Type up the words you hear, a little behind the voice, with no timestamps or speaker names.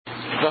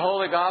The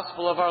Holy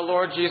Gospel of our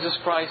Lord Jesus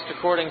Christ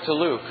according to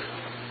Luke.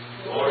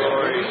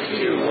 Glory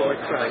to you, Lord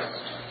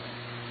Christ.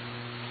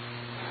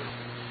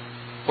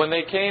 When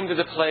they came to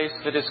the place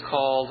that is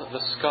called the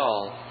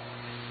Skull,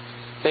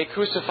 they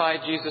crucified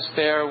Jesus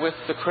there with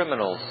the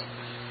criminals,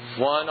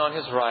 one on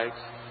his right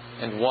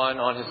and one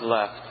on his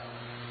left.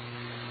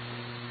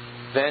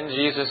 Then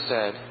Jesus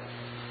said,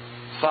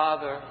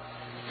 "Father,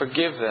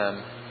 forgive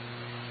them,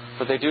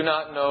 for they do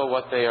not know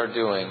what they are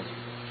doing."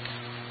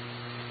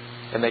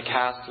 And they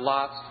cast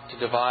lots to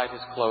divide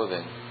his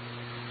clothing.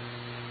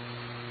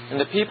 And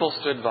the people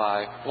stood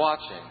by,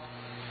 watching.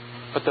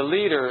 But the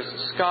leaders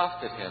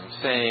scoffed at him,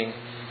 saying,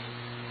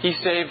 "He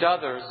saved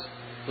others.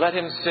 Let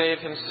him save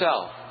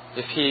himself,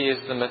 if he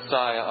is the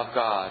Messiah of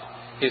God,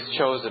 his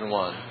chosen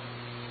one."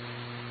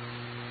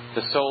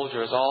 The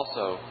soldiers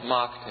also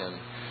mocked him,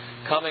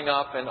 coming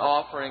up and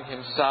offering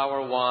him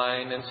sour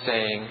wine and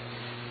saying,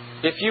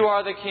 "If you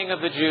are the King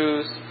of the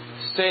Jews,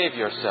 save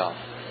yourself."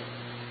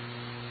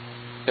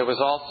 There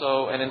was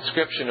also an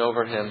inscription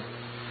over him,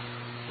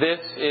 "This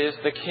is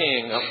the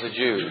King of the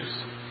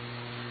Jews."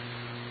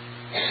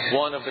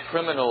 One of the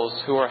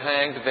criminals who were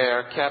hanged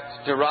there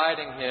kept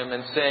deriding him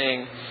and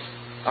saying,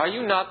 "Are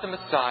you not the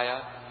Messiah?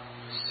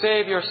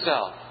 Save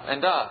yourself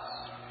and us."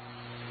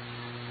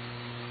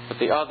 But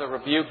the other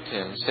rebuked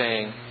him,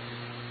 saying,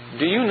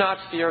 "Do you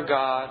not fear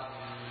God,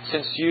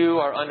 since you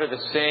are under the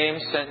same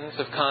sentence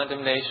of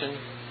condemnation?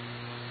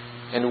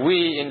 And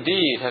we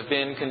indeed have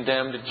been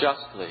condemned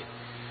justly,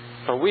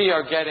 for we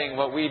are getting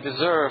what we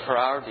deserve for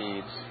our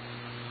deeds.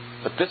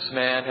 But this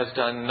man has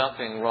done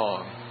nothing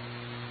wrong."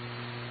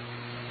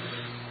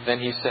 Then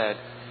he said,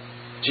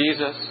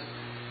 "Jesus,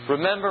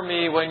 remember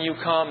me when you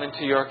come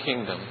into your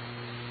kingdom."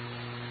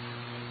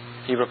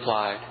 He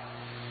replied,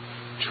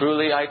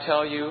 "Truly I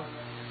tell you,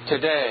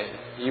 today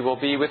you will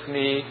be with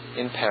me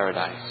in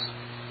paradise."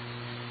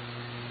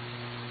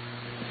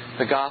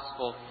 The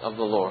Gospel of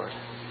the Lord.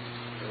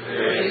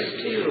 Praise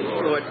to you,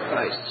 Lord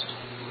Christ.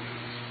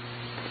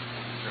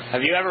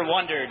 Have you ever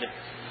wondered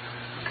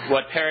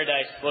what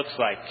paradise looks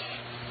like?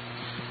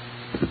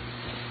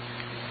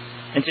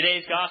 In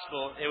today's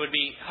gospel, it would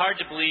be hard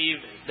to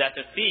believe that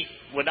the thief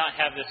would not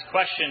have this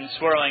question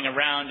swirling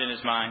around in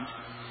his mind.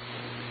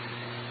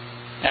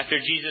 After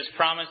Jesus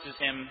promises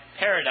him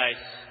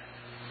paradise,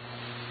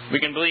 we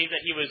can believe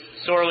that he was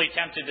sorely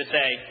tempted to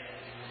say,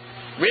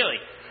 "Really?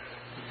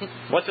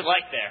 What's it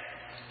like there?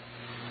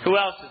 Who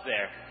else is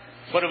there?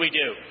 What do we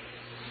do?"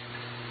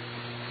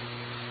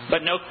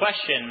 But no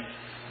question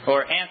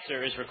or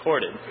answer is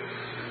recorded.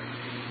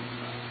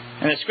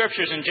 And the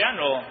Scriptures in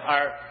general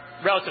are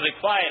relatively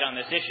quiet on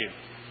this issue.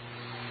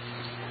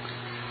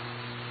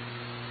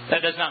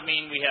 That does not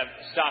mean we have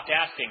stopped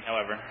asking,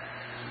 however.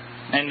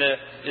 And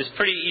it's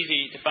pretty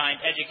easy to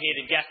find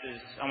educated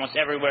guesses almost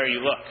everywhere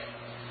you look.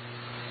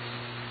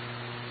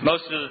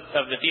 Most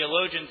of the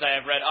theologians I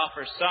have read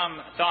offer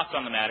some thoughts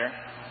on the matter,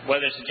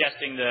 whether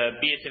suggesting the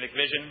beatific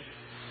vision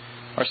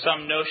or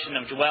some notion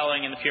of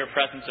dwelling in the pure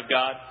presence of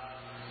God.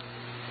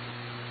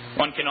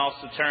 One can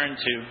also turn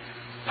to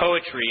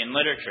poetry and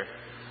literature.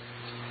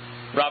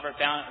 Robert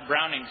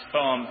Browning's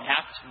poem,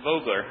 Abt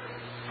Vogler,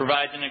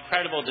 provides an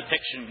incredible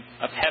depiction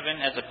of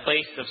heaven as a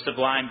place of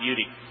sublime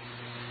beauty,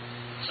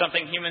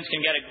 something humans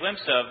can get a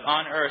glimpse of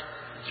on earth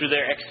through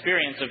their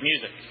experience of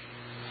music.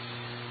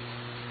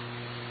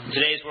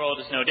 Today's world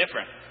is no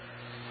different.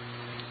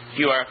 If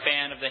you are a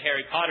fan of the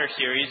Harry Potter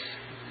series,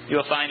 you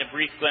will find a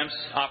brief glimpse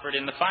offered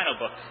in the final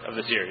book of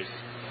the series.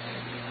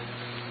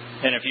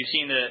 And if you've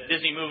seen the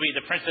Disney movie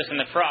The Princess and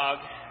the Frog,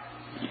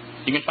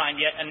 you can find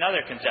yet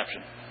another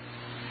conception.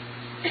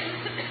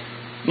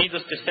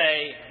 Needless to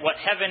say, what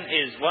heaven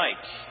is like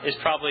is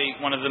probably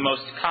one of the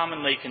most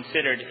commonly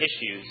considered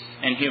issues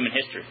in human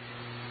history.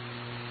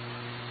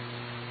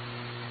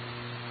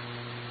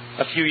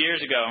 A few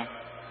years ago,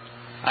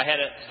 I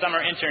had a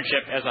summer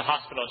internship as a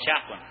hospital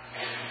chaplain.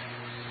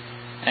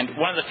 And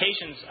one of the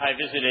patients I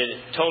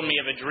visited told me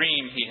of a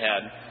dream he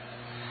had,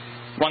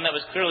 one that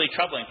was clearly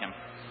troubling him.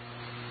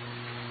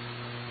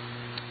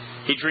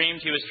 He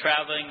dreamed he was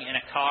traveling in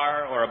a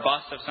car or a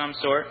bus of some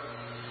sort,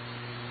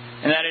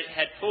 and that it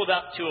had pulled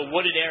up to a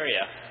wooded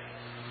area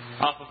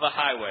off of a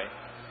highway.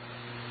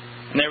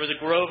 And there was a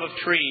grove of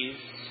trees,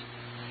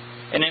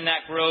 and in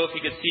that grove he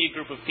could see a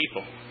group of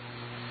people.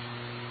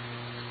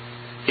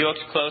 He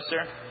looked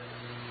closer,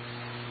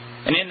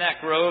 and in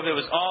that grove it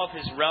was all of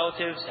his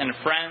relatives and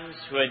friends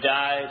who had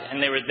died,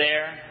 and they were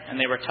there, and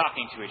they were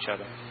talking to each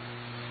other.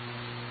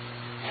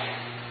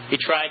 He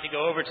tried to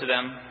go over to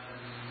them,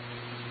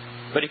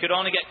 but he could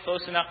only get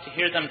close enough to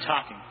hear them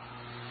talking.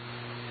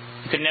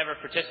 He could never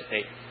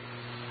participate.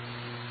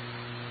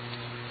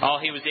 All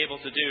he was able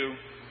to do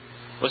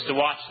was to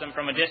watch them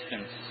from a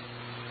distance,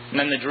 and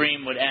then the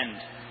dream would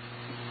end.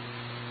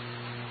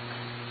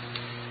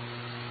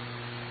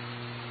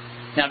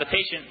 Now, the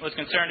patient was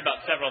concerned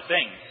about several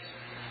things.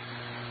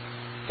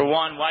 For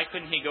one, why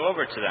couldn't he go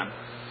over to them?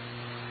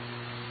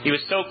 He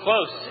was so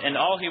close, and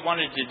all he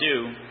wanted to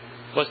do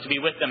was to be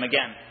with them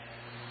again.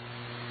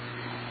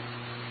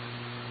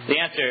 The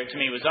answer to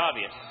me was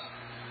obvious.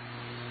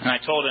 And I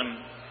told him,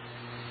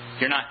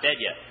 "You're not dead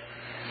yet."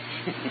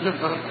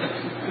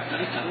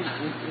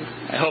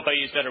 I hope I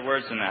used better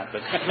words than that.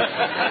 But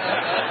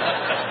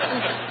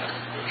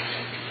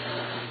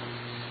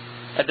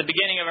at the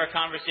beginning of our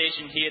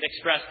conversation, he had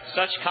expressed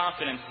such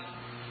confidence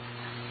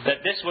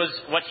that this was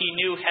what he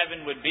knew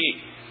heaven would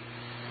be.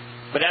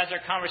 But as our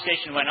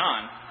conversation went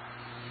on,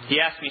 he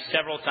asked me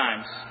several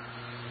times,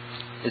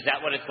 "Is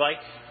that what it's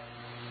like?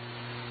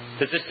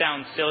 Does this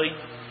sound silly?"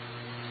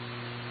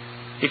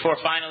 Before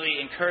finally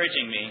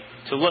encouraging me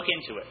to look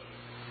into it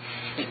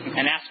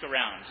and ask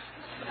around.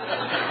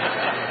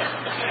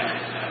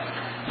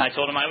 I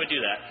told him I would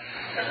do that.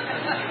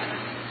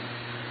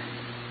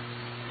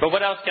 But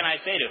what else can I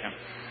say to him?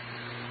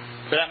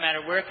 For that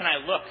matter, where can I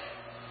look?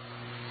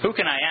 Who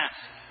can I ask?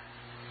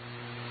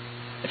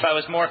 If I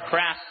was more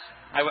crass,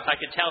 I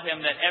could tell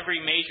him that every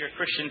major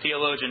Christian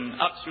theologian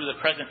up through the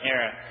present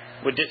era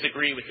would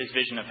disagree with his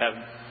vision of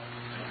heaven.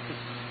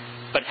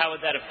 But how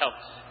would that have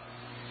helped?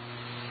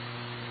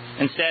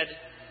 Instead,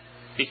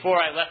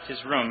 before I left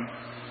his room,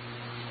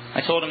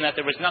 I told him that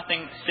there was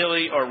nothing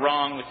silly or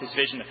wrong with his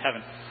vision of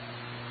heaven.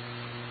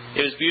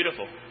 It was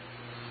beautiful.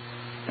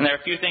 And there are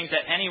few things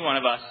that any one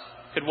of us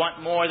could want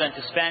more than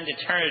to spend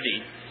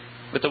eternity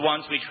with the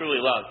ones we truly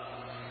love.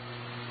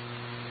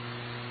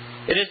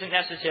 It isn't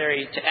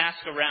necessary to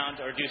ask around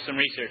or do some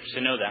research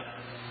to know that.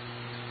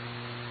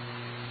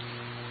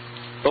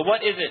 But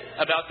what is it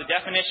about the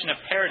definition of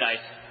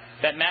paradise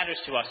that matters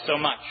to us so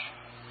much?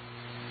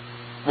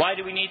 Why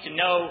do we need to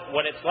know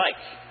what it's like?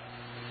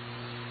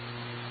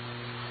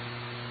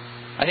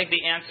 I think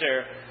the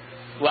answer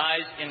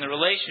lies in the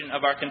relation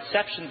of our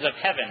conceptions of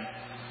heaven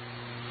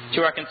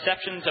to our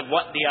conceptions of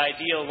what the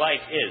ideal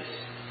life is.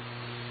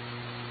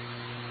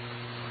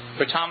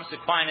 For Thomas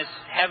Aquinas,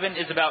 heaven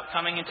is about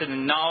coming into the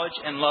knowledge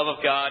and love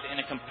of God in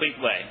a complete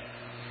way.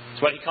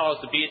 It's what he calls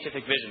the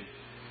beatific vision.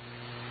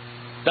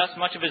 Thus,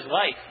 much of his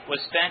life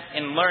was spent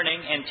in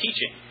learning and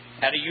teaching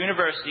at a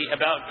university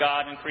about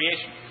God and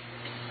creation,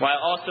 while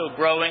also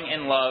growing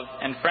in love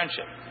and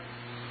friendship.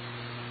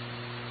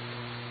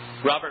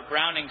 Robert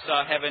Browning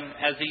saw heaven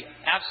as the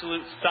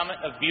absolute summit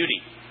of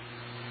beauty,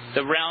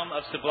 the realm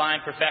of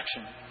sublime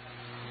perfection.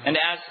 And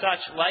as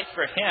such, life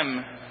for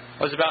him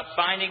was about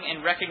finding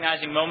and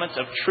recognizing moments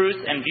of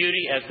truth and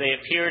beauty as they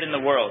appeared in the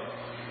world,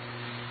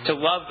 to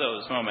love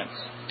those moments,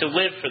 to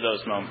live for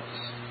those moments.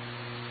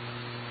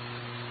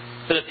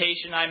 For the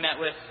patient I met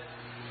with,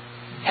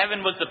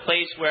 heaven was the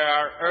place where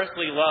our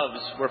earthly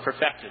loves were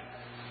perfected.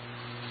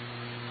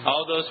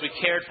 All those we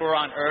cared for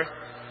on earth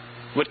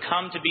would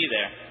come to be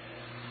there,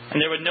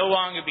 and there would no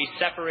longer be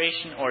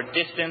separation or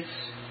distance,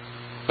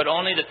 but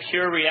only the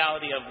pure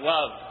reality of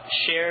love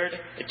shared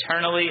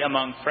eternally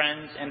among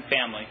friends and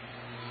family.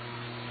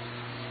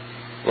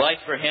 Life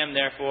for him,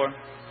 therefore,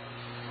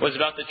 was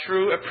about the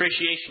true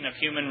appreciation of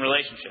human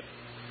relationship,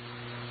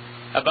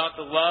 about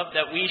the love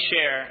that we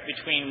share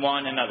between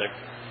one another.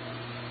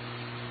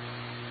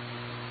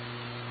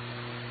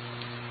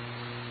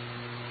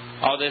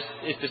 All this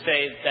is to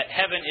say that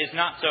heaven is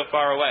not so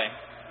far away.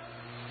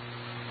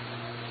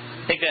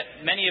 I think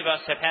that many of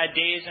us have had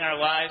days in our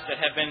lives that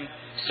have been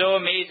so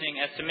amazing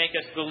as to make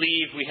us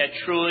believe we had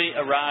truly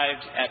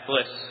arrived at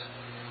bliss.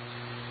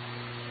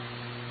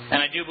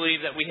 And I do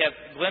believe that we have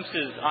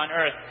glimpses on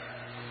earth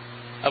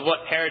of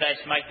what paradise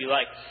might be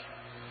like.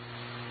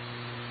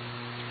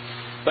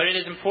 But it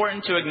is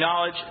important to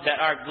acknowledge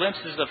that our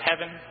glimpses of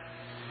heaven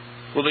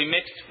will be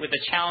mixed with the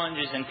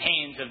challenges and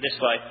pains of this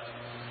life.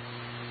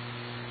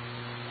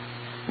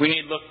 We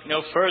need look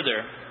no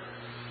further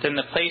than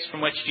the place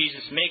from which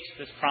Jesus makes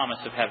this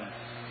promise of heaven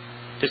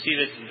to see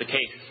this is the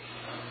case.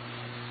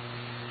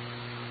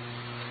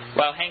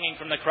 While hanging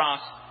from the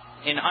cross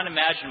in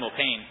unimaginable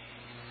pain,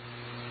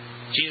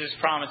 Jesus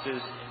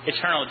promises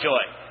eternal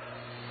joy.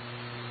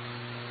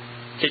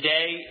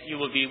 Today you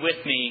will be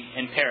with me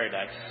in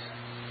paradise.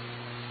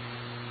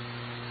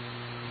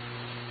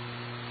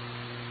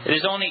 It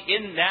is only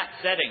in that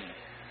setting,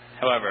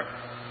 however,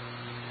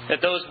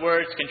 that those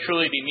words can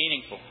truly be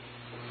meaningful.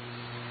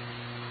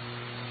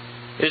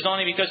 It is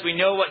only because we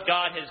know what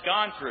God has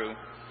gone through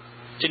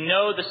to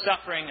know the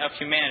suffering of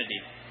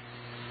humanity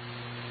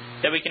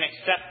that we can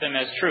accept them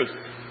as truth.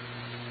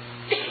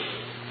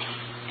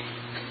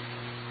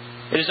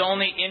 It is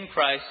only in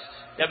Christ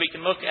that we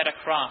can look at a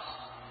cross,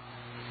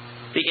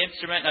 the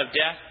instrument of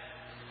death,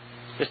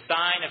 the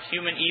sign of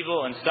human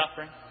evil and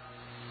suffering,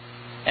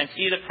 and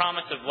see the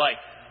promise of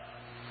life.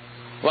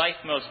 Life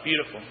most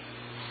beautiful,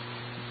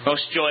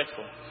 most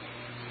joyful,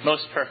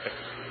 most perfect.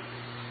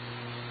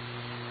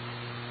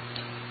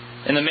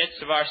 In the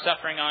midst of our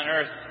suffering on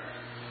earth,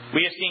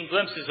 we have seen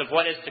glimpses of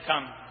what is to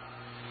come.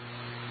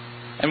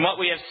 And what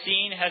we have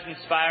seen has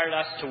inspired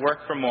us to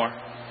work for more.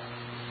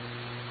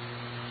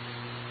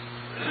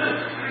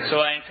 So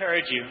I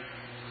encourage you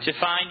to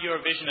find your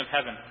vision of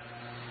heaven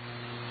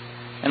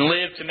and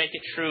live to make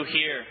it true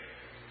here,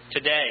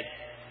 today,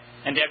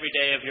 and every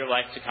day of your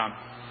life to come.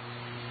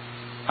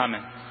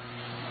 Amen.